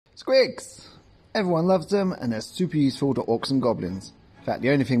Squigs! Everyone loves them and they're super useful to orcs and goblins. In fact, the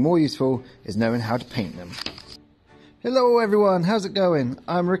only thing more useful is knowing how to paint them. Hello everyone, how's it going?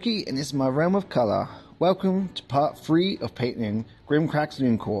 I'm Ricky and this is my realm of colour. Welcome to part 3 of painting Grinkrak's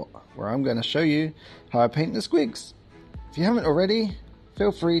Looncourt, where I'm going to show you how I paint the Squigs. If you haven't already,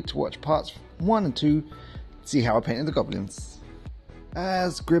 feel free to watch parts 1 and 2 to see how I painted the goblins.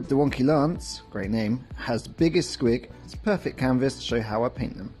 As Grib the Wonky Lance, great name, has the biggest squig, it's a perfect canvas to show how I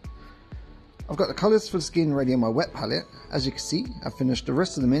paint them. I've got the colours for the skin ready on my wet palette. As you can see, I've finished the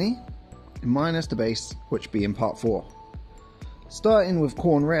rest of the mini, minus the base, which will be in part 4. Starting with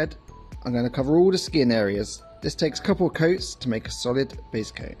corn red, I'm going to cover all the skin areas. This takes a couple of coats to make a solid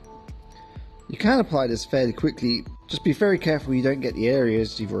base coat. You can apply this fairly quickly, just be very careful you don't get the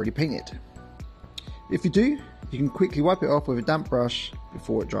areas you've already painted. If you do, you can quickly wipe it off with a damp brush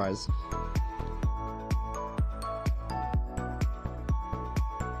before it dries.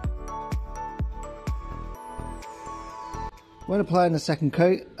 When applying the second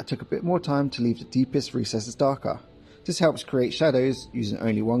coat, I took a bit more time to leave the deepest recesses darker. This helps create shadows using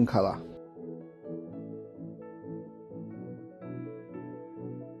only one colour.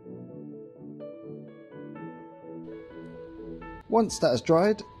 Once that has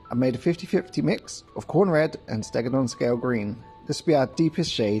dried, I made a 50-50 mix of corn red and Stegodon scale green. This will be our deepest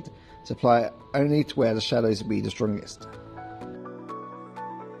shade, so apply it only to where the shadows will be the strongest.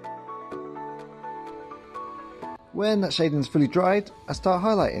 When that shading is fully dried, I start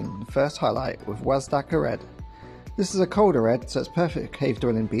highlighting. The first highlight with Wazdaka red. This is a colder red, so it's perfect for cave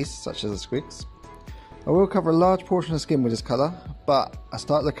dwelling beasts such as the Squigs. I will cover a large portion of the skin with this colour, but I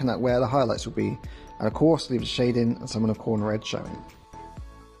start looking at where the highlights will be, and of course leave the shading and some of the corn red showing.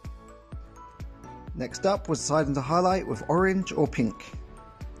 Next up was deciding to highlight with orange or pink,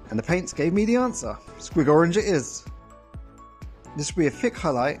 and the paints gave me the answer. Squig orange it is. This will be a thick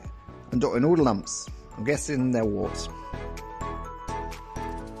highlight and dotting all the lumps. I'm guessing they're warts.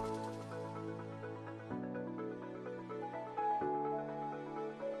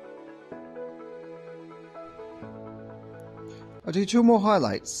 I'll do 2 more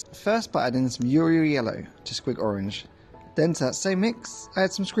highlights, first by adding some Uriel yellow to Squig orange, then to that same mix I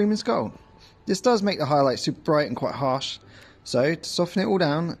add some Screaming Skull. This does make the highlight super bright and quite harsh, so to soften it all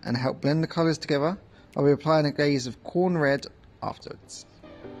down and help blend the colours together, I'll be applying a glaze of corn red afterwards.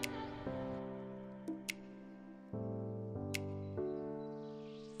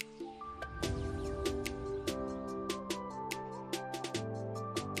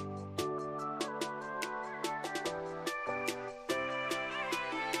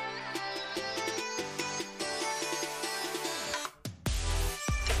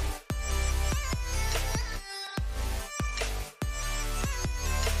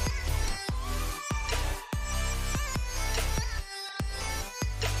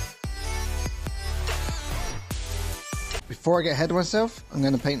 Before I get ahead of myself, I'm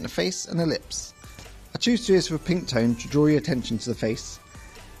going to paint the face and the lips. I choose to do this with a pink tone to draw your attention to the face.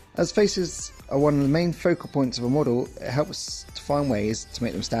 As faces are one of the main focal points of a model, it helps to find ways to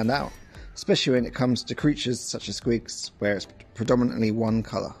make them stand out, especially when it comes to creatures such as Squigs, where it's predominantly one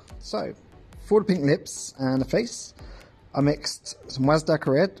colour. So, for the pink lips and the face, I mixed some Wazdaka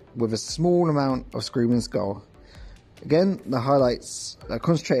red with a small amount of Screaming Skull. Again, the highlights are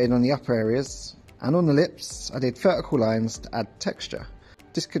concentrated on the upper areas, and on the lips I did vertical lines to add texture.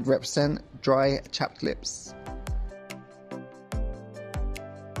 This could represent dry, chapped lips.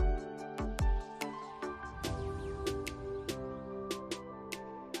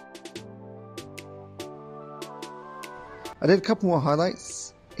 I did a couple more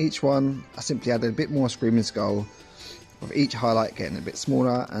highlights. Each one I simply added a bit more Screaming Skull, with each highlight getting a bit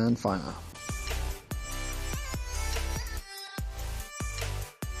smaller and finer.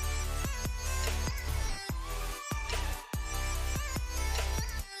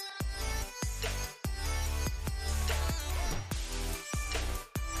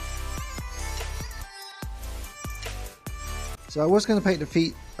 So I was going to paint the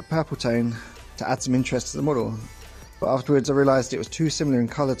feet a purple tone to add some interest to the model, but afterwards I realised it was too similar in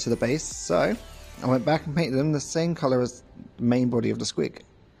colour to the base, so I went back and painted them the same colour as the main body of the Squig.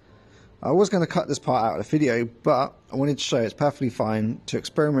 I was going to cut this part out of the video, but I wanted to show it's perfectly fine to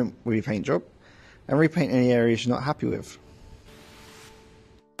experiment with your paint job and repaint any areas you're not happy with.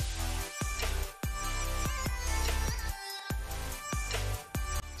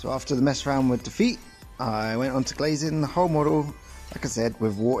 So after the mess around with the feet, I went on to glazing the whole model, like I said,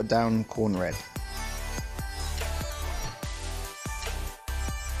 with watered down corn red.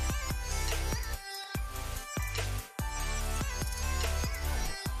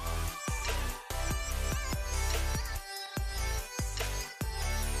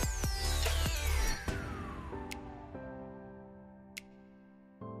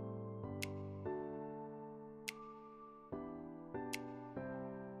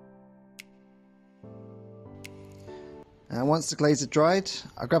 And once the glaze had dried,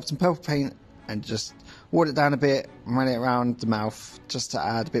 I grabbed some purple paint and just watered it down a bit and ran it around the mouth just to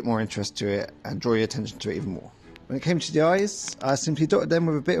add a bit more interest to it and draw your attention to it even more. When it came to the eyes, I simply dotted them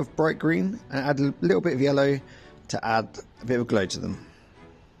with a bit of bright green and added a little bit of yellow to add a bit of glow to them.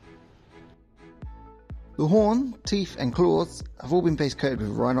 The horn, teeth and claws have all been base coated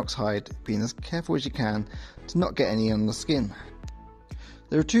with Rhinox hide, being as careful as you can to not get any on the skin.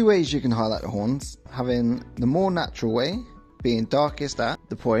 There are two ways you can highlight the horns, having the more natural way, being darkest at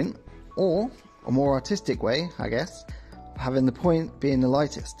the point, or a more artistic way, I guess, having the point being the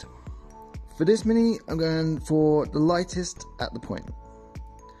lightest. For this mini, I'm going for the lightest at the point.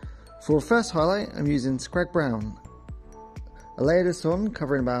 For a first highlight, I'm using Squigs Brown. I layer this on,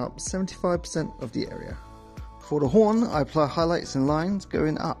 covering about 75% of the area. For the horn, I apply highlights and lines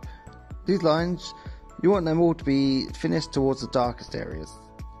going up. These lines, you want them all to be finished towards the darkest areas.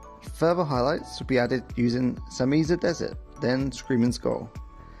 Further highlights will be added using Samiza Desert, then Screaming Skull.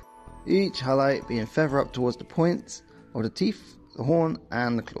 Each highlight being further up towards the points of the teeth, the horn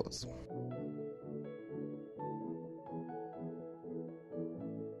and the claws.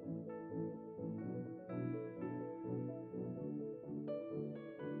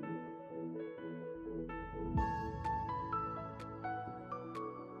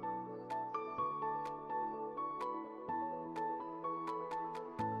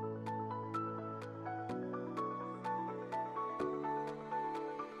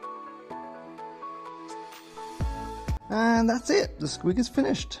 And that's it, the squig is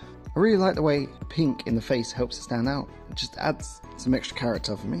finished. I really like the way pink in the face helps it stand out. It just adds some extra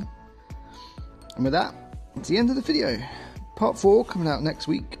character for me. And with that, it's the end of the video. Part 4 coming out next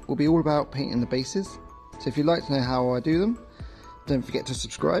week will be all about painting the bases. So if you'd like to know how I do them, don't forget to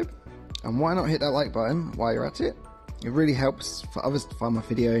subscribe. And why not hit that like button while you're at it? It really helps for others to find my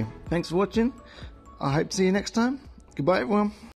video. Thanks for watching. I hope to see you next time. Goodbye everyone.